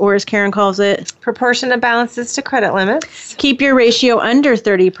rate, or as Karen calls it, proportion of balances to credit limits. Keep your ratio under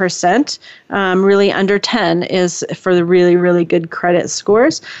 30%. Really under 10 is for the really, really good credit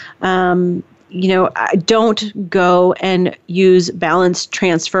scores. Don't go and use balance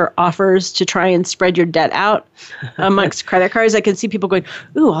transfer offers to try and spread your debt out amongst credit cards. I can see people going,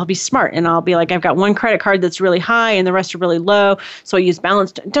 ooh, I'll be smart. And I'll be like, I've got one credit card that's really high and the rest are really low, so I use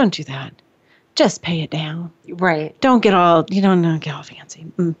balance. Don't do that. Just pay it down. Right. Don't get all fancy.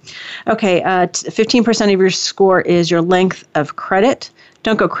 Okay. 15% of your score is your length of credit.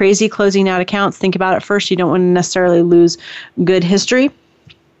 Don't go crazy closing out accounts. Think about it first. You don't want to necessarily lose good history.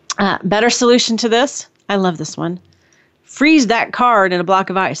 Better solution to this, I love this one. Freeze that card in a block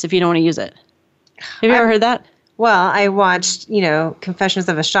of ice if you don't want to use it. Have you ever heard that? Well, I watched, Confessions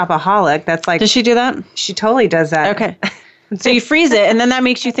of a Shopaholic. That's like... Does she do that? She totally does that. Okay. So you freeze it, and then that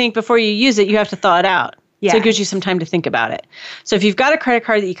makes you think before you use it, you have to thaw it out. Yeah. So it gives you some time to think about it. So if you've got a credit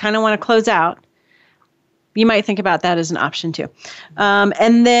card that you kind of want to close out, you might think about that as an option too.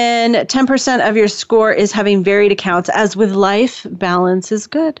 And then 10% of your score is having varied accounts. As with life, balance is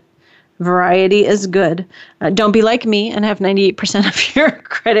good. Variety is good. Don't be like me and have 98% of your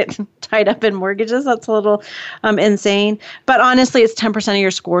credit tied up in mortgages. That's a little insane. But honestly, it's 10% of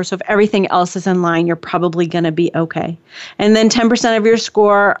your score. So if everything else is in line, you're probably going to be okay. And then 10% of your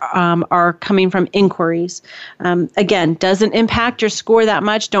score are coming from inquiries. Again, doesn't impact your score that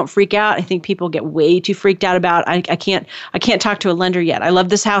much. Don't freak out. I think people get way too freaked out about, I can't talk to a lender yet. I love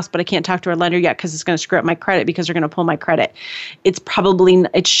this house, but I can't talk to a lender yet because it's going to screw up my credit because they're going to pull my credit.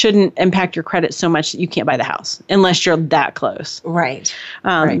 It shouldn't impact your credit so much that you can't buy the house unless you're that close. Right.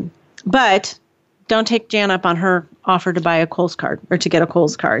 Right. But don't take Jan up on her offer to buy a Kohl's card or to get a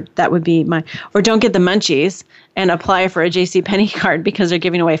Kohl's card. That would be or don't get the munchies and apply for a JCPenney card because they're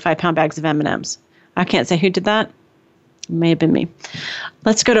giving away 5-pound bags of M&Ms. I can't say who did that. It may have been me.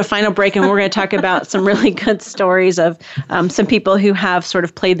 Let's go to a final break, and we're going to talk about some really good stories of some people who have sort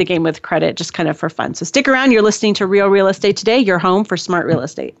of played the game with credit just kind of for fun. So stick around. You're listening to Real Real Estate Today, your home for smart real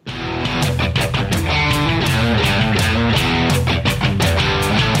estate.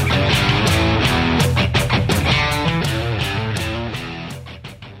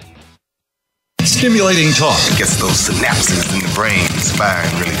 Stimulating talk. Gets those synapses in the brain firing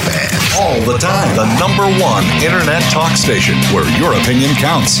really fast. All the time. The #1 internet talk station where your opinion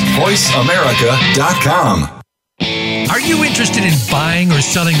counts. VoiceAmerica.com. Are you interested in buying or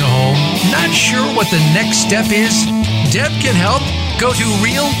selling a home? Not sure what the next step is? Deb can help. Go to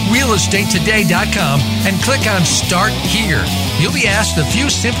realrealestatetoday.com and click on Start Here. You'll be asked a few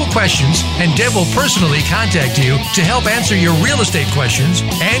simple questions, and Deb will personally contact you to help answer your real estate questions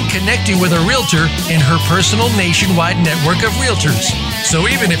and connect you with a realtor in her personal nationwide network of realtors. So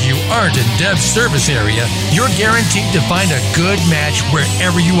even if you aren't in Deb's service area, you're guaranteed to find a good match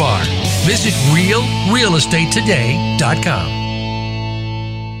wherever you are. Visit realrealestatetoday.com.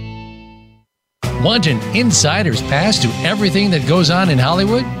 Want an insider's pass to everything that goes on in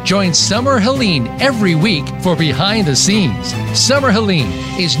Hollywood? Join Summer Helene every week for Behind the Scenes. Summer Helene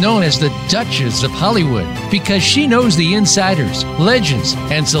is known as the Duchess of Hollywood because she knows the insiders, legends,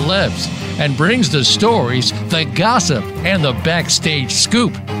 and celebs, and brings the stories, the gossip, and the backstage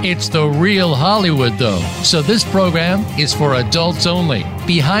scoop. It's the real Hollywood, though, so this program is for adults only.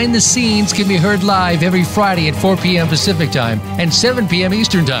 Behind the Scenes can be heard live every Friday at 4 p.m. Pacific Time and 7 p.m.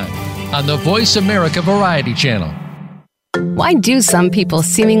 Eastern Time on the Voice America Variety Channel. Why do some people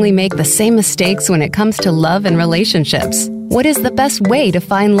seemingly make the same mistakes when it comes to love and relationships? What is the best way to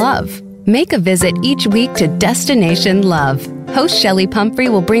find love? Make a visit each week to Destination Love. Host Shelley Pumphrey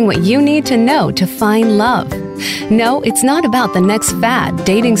will bring what you need to know to find love. No, it's not about the next fad,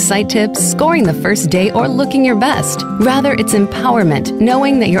 dating site tips, scoring the first date, or looking your best. Rather, it's empowerment,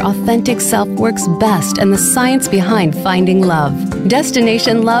 knowing that your authentic self works best and the science behind finding love.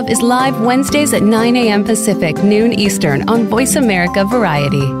 Destination Love is live Wednesdays at 9 a.m. Pacific, noon Eastern on Voice America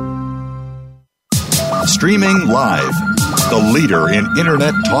Variety. Streaming live. The leader in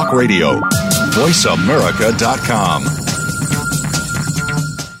internet talk radio. VoiceAmerica.com.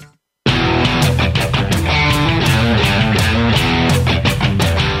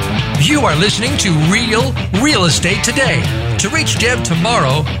 You are listening to Real Real Estate Today. To reach Deb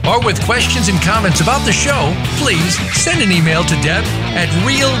tomorrow or with questions and comments about the show, please send an email to Deb at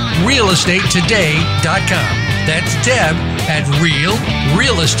realrealestatetoday.com. That's Deb at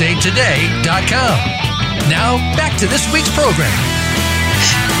realrealestatetoday.com. Now, back to this week's program.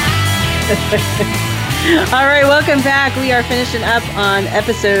 All right, welcome back. We are finishing up on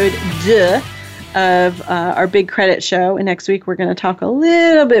episode 2 of our Big Credit Show. And next week, we're going to talk a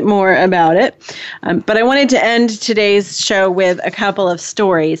little bit more about it. But I wanted to end today's show with a couple of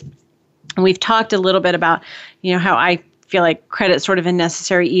stories. And we've talked a little bit about, how I feel like credit's sort of a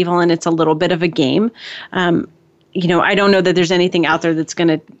necessary evil and it's a little bit of a game. I don't know that there's anything out there that's going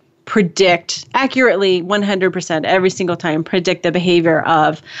to predict accurately 100% every single time, predict the behavior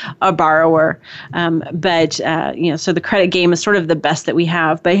of a borrower. But so the credit game is sort of the best that we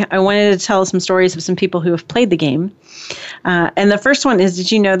have. But I wanted to tell some stories of some people who have played the game. And the first one is,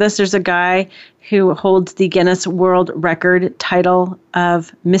 did you know this? There's a guy who holds the Guinness World Record title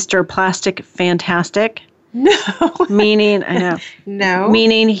of Mr. Plastic Fantastic. No. Meaning, I know. No.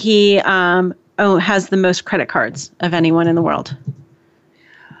 Meaning he has the most credit cards of anyone in the world.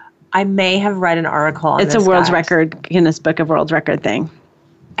 I may have read an article on this. It's a world's record, Guinness Book of World Record thing.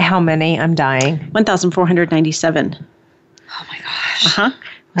 How many? I'm dying. 1,497. Oh my gosh. Uh-huh.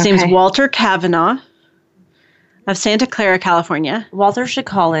 His name's Walter Kavanaugh of Santa Clara, California. Walter should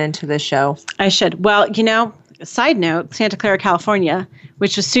call into the show. I should. Well, side note, Santa Clara, California,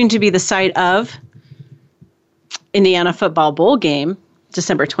 which was soon to be the site of Indiana football bowl game,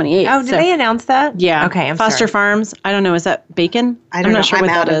 December 28th. Oh, did they announce that? Yeah. Okay, I'm Foster sorry. Farms. I don't know. Is that bacon? I'm not sure what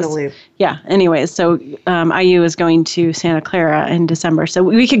I'm that out of is. the loop. Yeah. Anyways, so IU is going to Santa Clara in December. So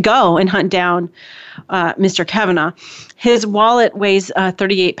we could go and hunt down Mr. Kavanaugh. His wallet weighs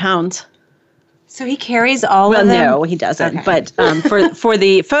 38 pounds. So he carries all of them? Well, no, he doesn't. Okay. But for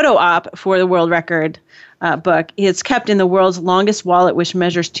the photo op for the world record book, it's kept in the world's longest wallet, which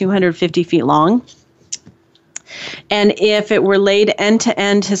measures 250 feet long. And if it were laid end to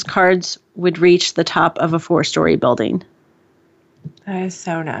end, his cards would reach the top of a 4-story building. That is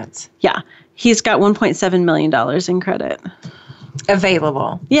so nuts. Yeah. He's got $1.7 million in credit.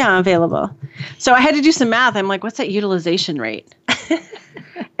 Available. Yeah, available. So I had to do some math. I'm like, what's that utilization rate?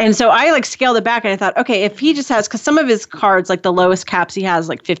 And so I scaled it back and I thought, okay, if he just has, because some of his cards, like the lowest caps he has,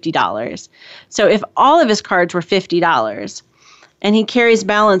 like $50. So if all of his cards were $50 and he carries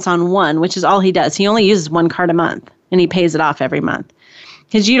balance on one, which is all he does, he only uses one card a month and he pays it off every month.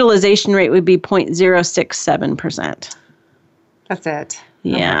 His utilization rate would be 0.067%. That's it.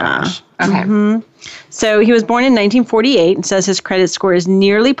 Yeah. Oh my gosh. Okay. Mm-hmm. So he was born in 1948 and says his credit score is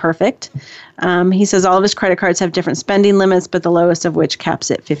nearly perfect. He says all of his credit cards have different spending limits, but the lowest of which caps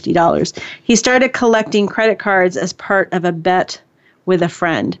at $50. He started collecting credit cards as part of a bet with a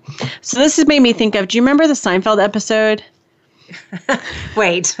friend. So this has made me think of, do you remember the Seinfeld episode?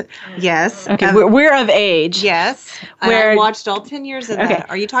 Wait. Yes. Okay. We're of age. Yes. I watched all 10 years of that.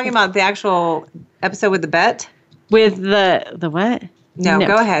 Are you talking about the actual episode with the bet? With the what? No,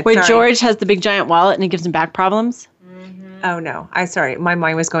 go ahead. Where Sorry. George has the big giant wallet and he gives him back problems. Oh, no. Sorry. My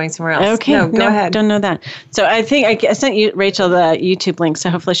mind was going somewhere else. Okay. No, go ahead. Don't know that. So I think I sent you, Rachel, the YouTube link.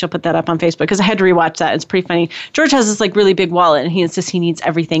 So hopefully she'll put that up on Facebook because I had to rewatch that. It's pretty funny. George has this really big wallet and he insists he needs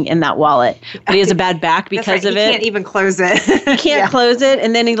everything in that wallet. But he has a bad back because of it. He can't even close it. He can't close it.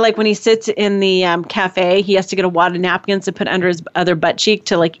 And then he when he sits in the cafe, he has to get a wad of napkins to put under his other butt cheek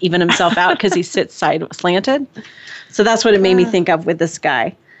to even himself out because he sits slanted. So that's what it made me think of with this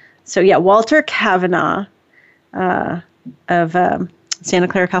guy. So yeah, Walter Kavanaugh of Santa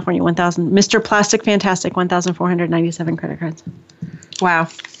Clara, California, 1,000. Mr. Plastic Fantastic, 1,497 credit cards. Wow.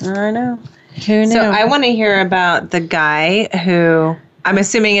 I know. Who knew? So I want to hear about the guy who, I'm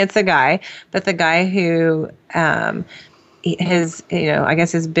assuming it's a guy, but the guy who his, I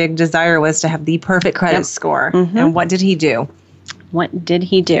guess his big desire was to have the perfect credit score. Mm-hmm. And what did he do? What did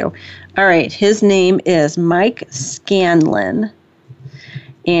he do? All right. His name is Mike Scanlon.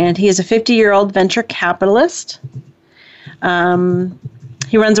 And he is a 50-year-old venture capitalist. He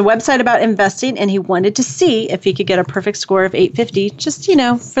runs a website about investing, and he wanted to see if he could get a perfect score of 850, just,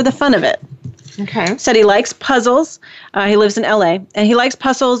 for the fun of it. Okay. Said he likes puzzles. He lives in LA, and he likes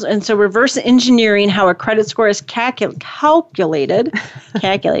puzzles, and so reverse engineering how a credit score is calculated,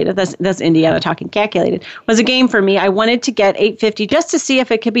 that's Indiana talking, calculated, was a game for me. I wanted to get 850 just to see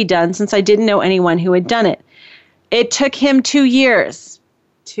if it could be done, since I didn't know anyone who had done it. It took him 2 years.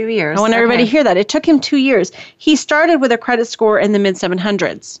 2 years. I want everybody to hear that. It took him 2 years. He started with a credit score in the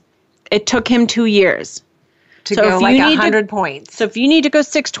mid-700s. It took him 2 years. To go 100 points. So if you need to go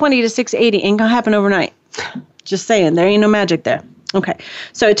 620 to 680, ain't going to happen overnight. Just saying. There ain't no magic there. Okay.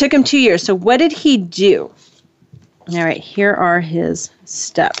 So it took him 2 years. So what did he do? All right. Here are his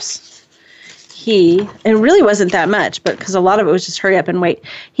steps. It really wasn't that much, but because a lot of it was just hurry up and wait.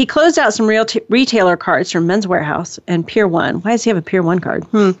 He closed out some retailer cards from Men's Warehouse and Pier 1. Why does he have a Pier 1 card?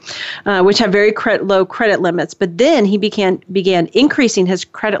 Which have very low credit limits. But then he began increasing his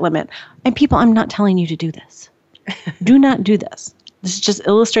credit limit. And people, I'm not telling you to do this. Do not do this. This is just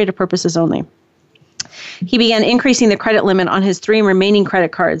illustrative purposes only. He began increasing the credit limit on his 3 remaining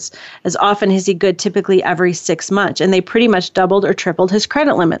credit cards as often as he could, typically every 6 months. And they pretty much doubled or tripled his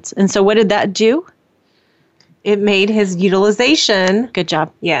credit limits. And so what did that do? It made his utilization. Good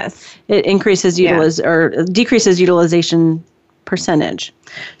job. Yes. It increases or decreases utilization percentage.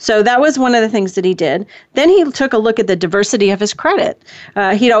 So that was one of the things that he did. Then he took a look at the diversity of his credit.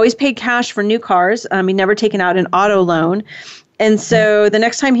 He'd always paid cash for new cars. He'd never taken out an auto loan. And so the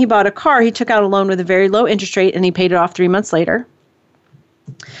next time he bought a car, he took out a loan with a very low interest rate and he paid it off 3 months later.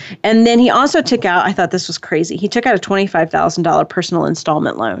 And then he also took out, I thought this was crazy, he took out a $25,000 personal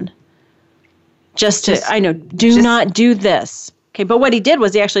installment loan. Do not do this. Okay, but what he did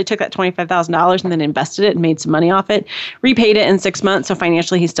was he actually took that $25,000 and then invested it and made some money off it, repaid it in 6 months, so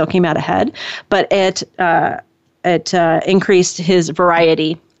financially he still came out ahead. But it increased his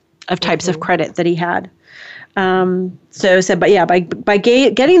variety of types of credit that he had. By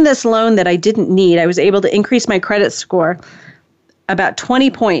getting this loan that I didn't need, I was able to increase my credit score about 20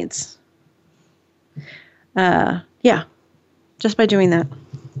 points. Just by doing that.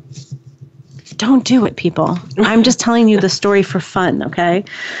 Don't do it, people. I'm just telling you the story for fun, okay?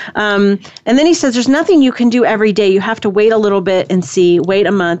 And then he says there's nothing you can do every day. You have to wait a little bit and see, wait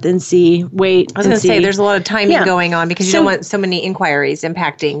a month and see, wait. I was going to say there's a lot of timing going on because you don't want so many inquiries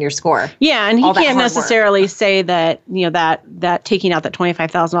impacting your score. Yeah, and he can't necessarily say that, that taking out that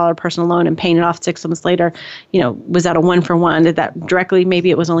 $25,000 personal loan and paying it off 6 months later, was that a 1-for-1? Did that directly?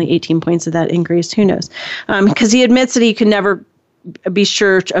 Maybe it was only 18 points of that increase. Who knows? Because he admits that he could never be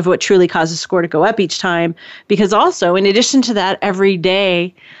sure of what truly causes score to go up each time, because also in addition to that, every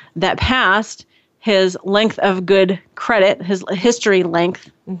day that passed, his length of good credit, his history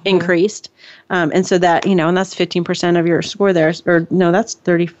length increased. And so that, and that's 15% of your score there, or no, that's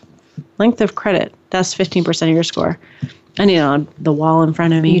 30 length of credit. That's 15% of your score. I need it on the wall in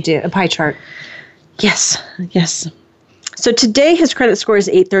front of me. You do, a pie chart. Yes. So today his credit score is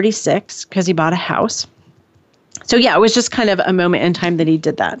 836 because he bought a house. So yeah, it was just kind of a moment in time that he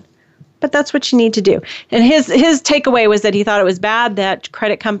did that. But that's what you need to do. And his takeaway was that he thought it was bad that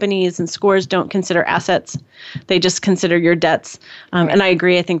credit companies and scores don't consider assets. They just consider your debts. And I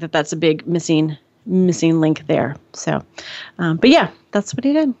agree. I think that that's a big missing link there. So, but yeah, that's what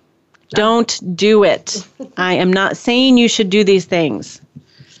he did. Don't do it. I am not saying you should do these things.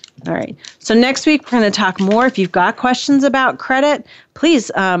 All right. So next week, we're going to talk more. If you've got questions about credit, please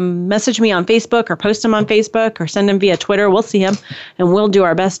message me on Facebook or post them on Facebook or send them via Twitter. We'll see them and we'll do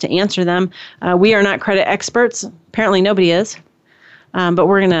our best to answer them. We are not credit experts. Apparently nobody is. But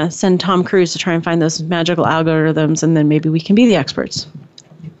we're going to send Tom Cruise to try and find those magical algorithms, and then maybe we can be the experts.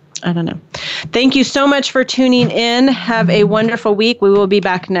 I don't know. Thank you so much for tuning in. Have a wonderful week. We will be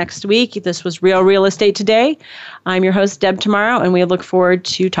back next week. This was Real Estate Today. I'm your host, Deb Tomorrow, and we look forward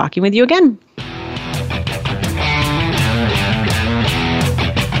to talking with you again.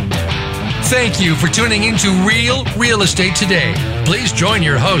 Thank you for tuning into Real Estate Today. Please join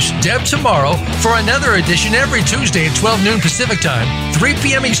your host, Deb Tomorrow, for another edition every Tuesday at 12 noon Pacific Time, 3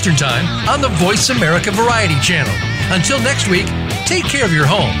 p.m. Eastern Time on the Voice America Variety Channel. Until next week, take care of your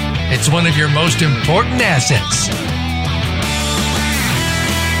home. It's one of your most important assets.